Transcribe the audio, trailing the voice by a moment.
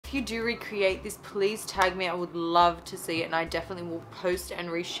if you do recreate this, please tag me. I would love to see it, and I definitely will post and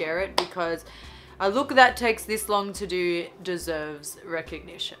reshare it because a look that takes this long to do deserves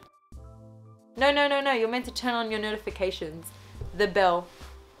recognition. No, you're meant to turn on your notifications. The bell.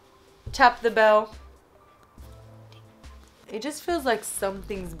 Tap the bell. It just feels like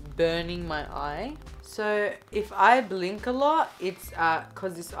something's burning my eye. So if I blink a lot, it's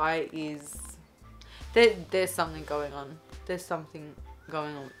because this eye is... There's something going on. There's something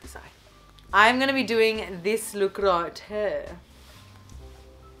going on with this eye. I'm going to be doing this look right here.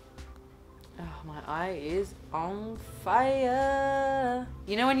 Oh, my eye is on fire.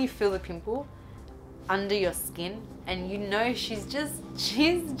 You know when you feel the pimple under your skin and you know she's just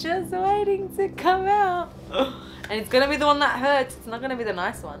waiting to come out. And it's gonna be the one that hurts. It's not gonna be the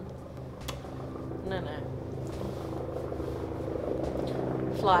nice one. No.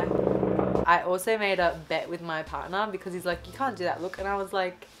 Fly. I also made a bet with my partner because he's like, you can't do that look. And I was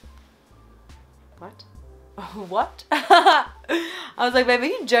like, what? What? I was like, babe, are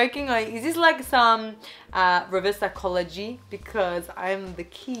you joking? Or is this like some reverse psychology? Because I'm the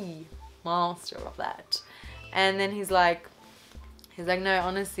key master of that. And then he's like, no,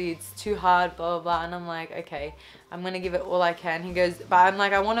 honestly, it's too hard, blah, blah, blah. And I'm like, okay, I'm going to give it all I can. He goes, but I'm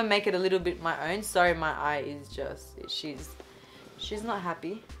like, I want to make it a little bit my own. Sorry, my eye is just, she's not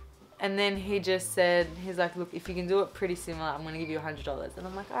happy. And then he just said, he's like, look, if you can do it pretty similar, I'm going to give you $100. And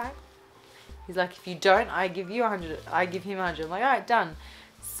I'm like, all right. He's like, if you don't, I give you 100. I give him 100. I'm like, all right, done.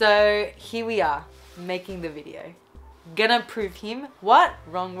 So here we are making the video. Gonna prove him. What?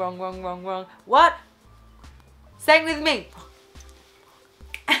 Wrong. What? Say it with me.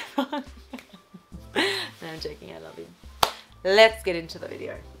 No, I'm joking. I love him. Let's get into the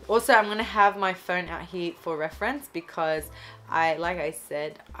video. Also, I'm gonna have my phone out here for reference because like I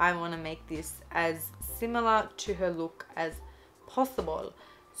said, I want to make this as similar to her look as possible.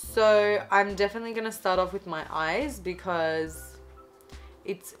 So I'm definitely gonna start off with my eyes because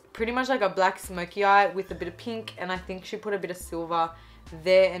it's pretty much like a black smoky eye with a bit of pink, and I think she put a bit of silver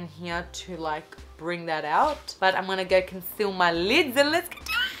there and here to like bring that out. But I'm gonna go conceal my lids and let's get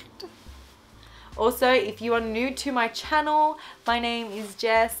to it. Also, if you are new to my channel, my name is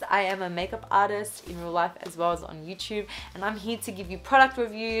Jess. I am a makeup artist in real life as well as on YouTube, and I'm here to give you product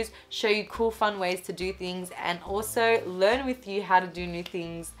reviews, show you cool fun ways to do things, and also learn with you how to do new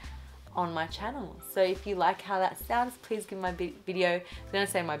things on my channel. So if you like how that sounds, please give my video, I'm gonna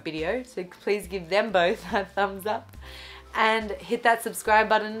say my video, so please give them both a thumbs up and hit that subscribe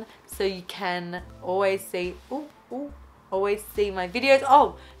button so you can always see always see my videos.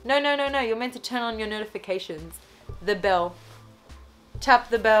 Oh, no, you're meant to turn on your notifications. The bell. Tap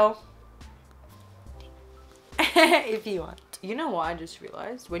the bell if you want. You know what I just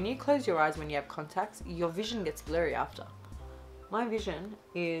realized? When you close your eyes when you have contacts, your vision gets blurry after. My vision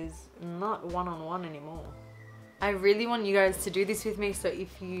is not one-on-one anymore. I really want you guys to do this with me, so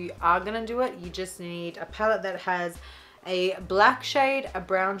if you are gonna do it, you just need a palette that has a black shade, a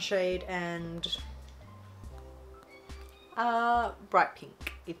brown shade, and bright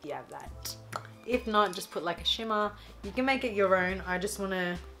pink if you have that. If not, just put like a shimmer. You can make it your own. I just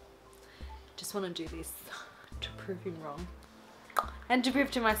wanna do this to prove him wrong and to prove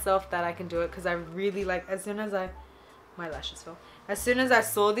to myself that I can do it, because I really like, as soon as my lashes fell. As soon as I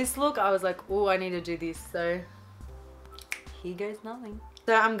saw this look, I was like, oh, I need to do this. So here goes nothing.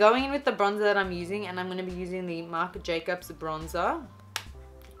 So I'm going in with the bronzer that I'm using, and I'm going to be using the Marc Jacobs bronzer.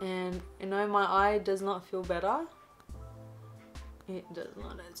 And you know, my eye does not feel better. It does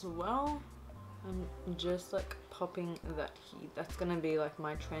not as well. I'm just like popping that here. That's going to be like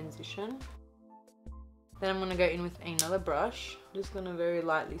my transition. Then I'm going to go in with another brush. Just going to very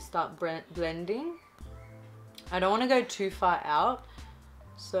lightly start blending. I don't want to go too far out,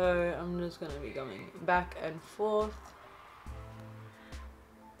 so I'm just going to be going back and forth.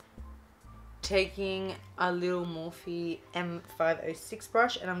 Taking a little Morphe M506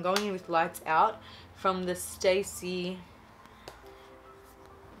 brush, and I'm going in with Lights Out from the Stacey,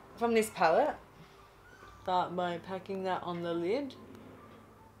 from this palette. Start by packing that on the lid.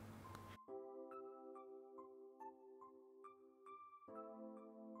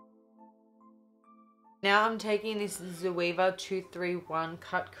 Now I'm taking this Zoeva 231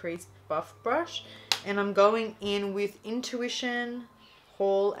 cut crease buff brush, and I'm going in with Intuition,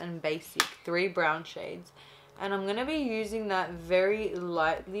 Haul, and Basic, 3 brown shades, and I'm gonna be using that very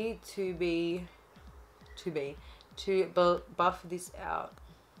lightly to buff this out.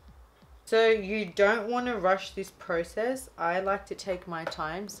 So you don't want to rush this process. I like to take my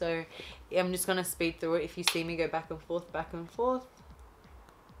time, so I'm just gonna speed through it. If you see me go back and forth,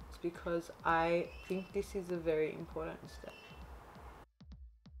 because I think this is a very important step.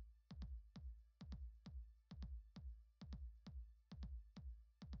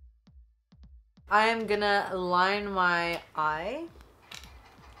 I am gonna line my eye.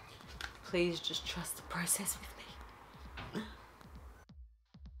 Please just trust the process with me.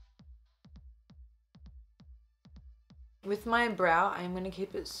 With my brow, I'm gonna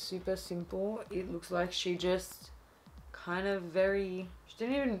keep it super simple. It looks like she just kind of she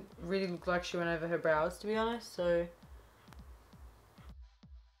didn't even really look like she went over her brows, to be honest, so.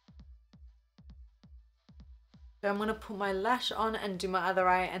 I'm gonna put my lash on and do my other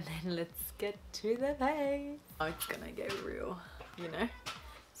eye, and then let's get to the face. Oh, it's gonna get real, you know.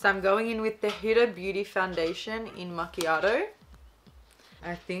 So I'm going in with the Huda Beauty foundation in Macchiato.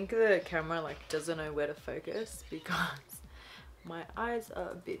 I think the camera like doesn't know where to focus because my eyes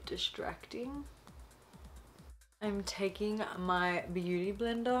are a bit distracting. I'm taking my beauty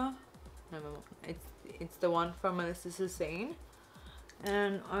blender. No, it's the one from Melissa Scene,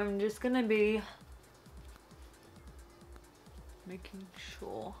 and I'm just gonna be making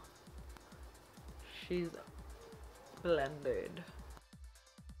sure she's blended.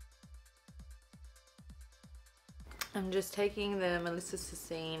 I'm just taking the Melissa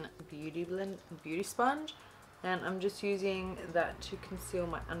Scene beauty sponge, and I'm just using that to conceal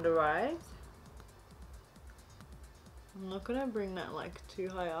my under eyes. I'm not gonna bring that like too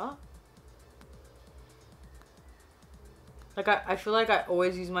high up. Like I feel like I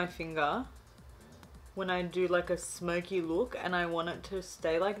always use my finger when I do like a smoky look and I want it to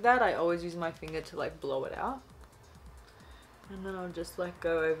stay like that. I always use my finger to like blow it out, and then I'll just like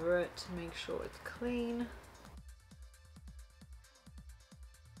go over it to make sure it's clean.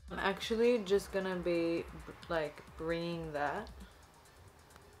 I'm actually just gonna be like bringing that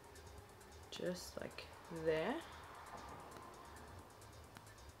just like there.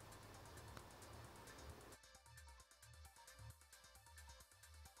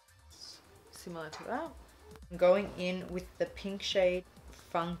 Similar to that. I'm going in with the pink shade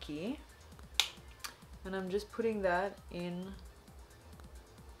Funky, and I'm just putting that in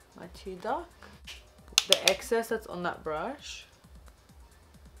my tear duct. The excess that's on that brush,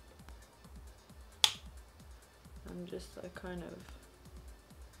 I'm just like kind of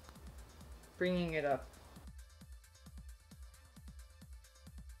bringing it up.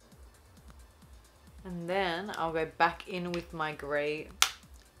 And then I'll go back in with my grey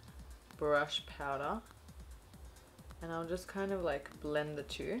brush powder, and I'll just kind of like blend the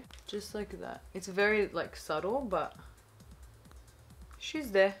two just like that. It's very like subtle, but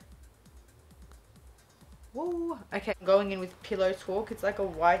she's there. Woo. Okay, I'm going in with Pillow Talk. It's like a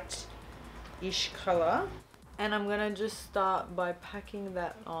white-ish color, and I'm gonna just start by packing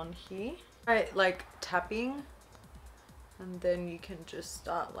that on here. Right, like tapping, and then you can just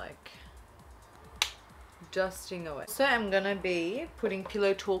start like dusting away. So I'm gonna be putting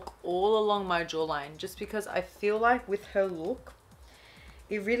Pillow Talk all along my jawline, just because I feel like with her look,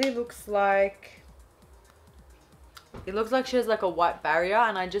 it really looks like she has like a white barrier,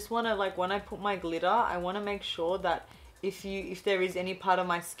 and I just want to like, when I put my glitter, I want to make sure that if there is any part of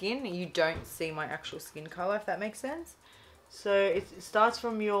my skin, you don't see my actual skin color, if that makes sense. So it starts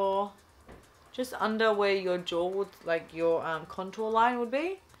from your just under where your jaw would, like your contour line would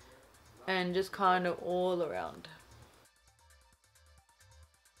be, and just kind of all around.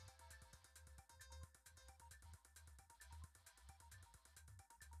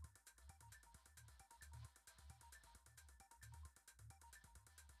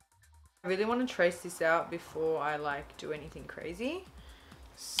 I really want to trace this out before I like do anything crazy.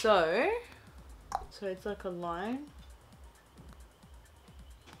 So it's like a line.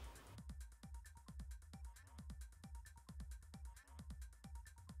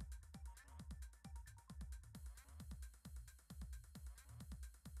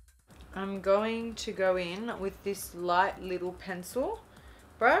 I'm going to go in with this light little pencil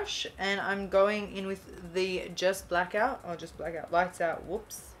brush, and I'm going in with the Just Blackout, Lights Out,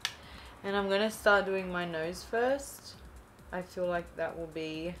 whoops. And I'm going to start doing my nose first. I feel like that will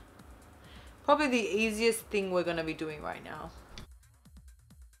be probably the easiest thing we're going to be doing right now.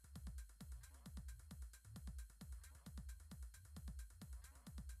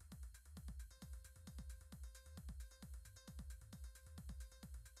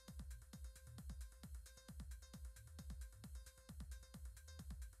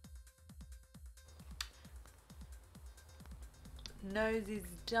 Nose is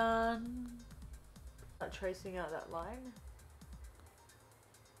done. Start tracing out that line.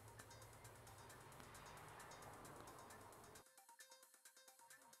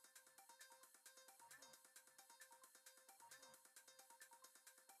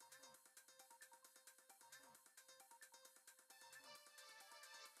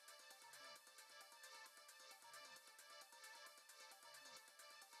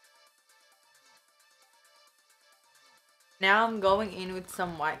 Now I'm going in with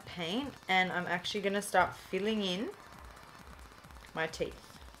some white paint and I'm actually going to start filling in my teeth.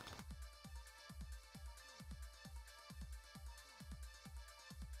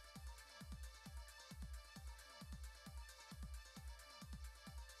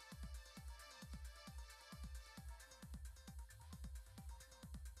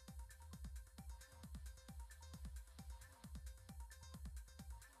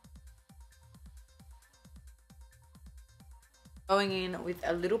 Going in with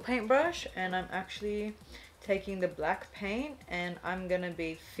a little paintbrush and I'm actually taking the black paint and I'm gonna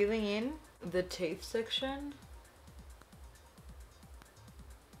be filling in the teeth section.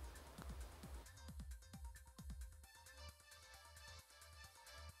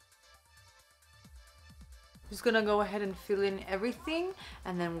 Just gonna go ahead and fill in everything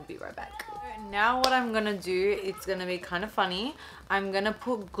and then we'll be right back. Now what I'm gonna do, it's gonna be kind of funny. I'm gonna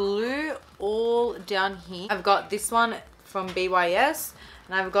put glue all down here. I've got this one from BYS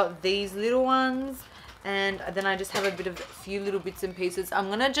and I've got these little ones and then I just have a few little bits and pieces. I'm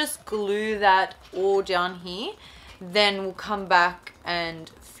gonna just glue that all down here, then we'll come back and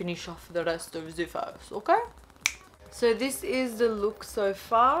finish off the rest of the face, okay? So this is the look so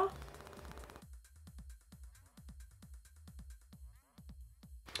far.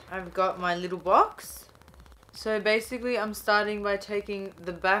 I've got my little box. So basically I'm starting by taking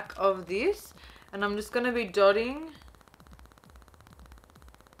the back of this and I'm just gonna be dotting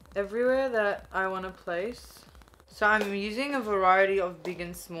everywhere that I want to place. So I'm using a variety of big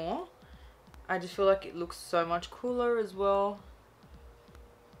and small. I just feel like it looks so much cooler as well.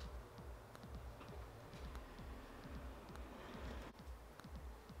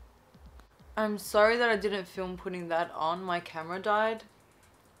 I'm sorry that I didn't film putting that on. My camera died,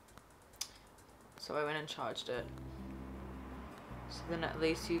 so I went and charged it. So then at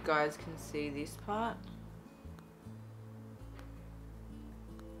least you guys can see this part.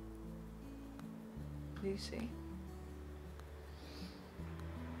 Do you see?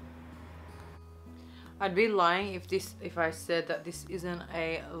 I'd be lying if I said that this isn't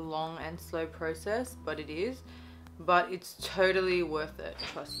a long and slow process, but it is. But it's totally worth it,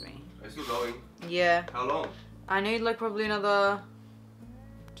 trust me. Are you still going? Yeah. How long? I need like probably another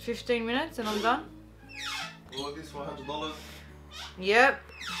 15 minutes and I'm done. All of this for $100? Yep.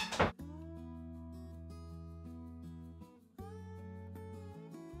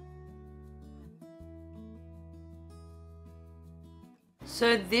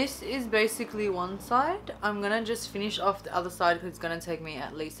 So this is basically one side. I'm gonna just finish off the other side because it's gonna take me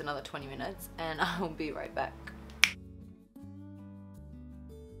at least another 20 minutes and I'll be right back.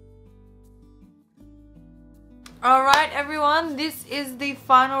 Alright everyone, this is the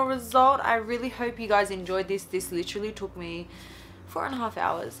final result. I really hope you guys enjoyed this. This literally took me 4.5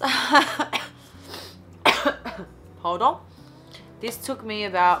 hours. Hold on. This took me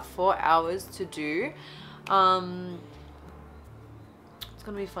about 4 hours to do. It's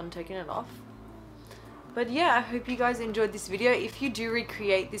gonna be fun taking it off. But yeah, I hope you guys enjoyed this video. If you do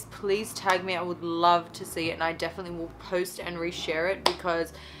recreate this, please tag me. I would love to see it and I definitely will post and reshare it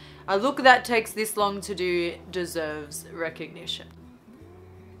because a look that takes this long to do deserves recognition.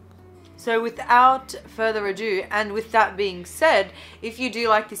 So without further ado, and with that being said, if you do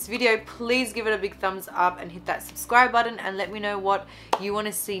like this video, please give it a big thumbs up and hit that subscribe button and let me know what you want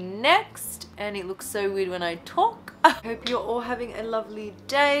to see next. And it looks so weird when I talk. I hope you're all having a lovely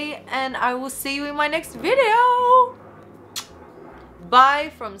day and I will see you in my next video.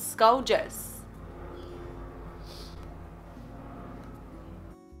 Bye from Skull Jess.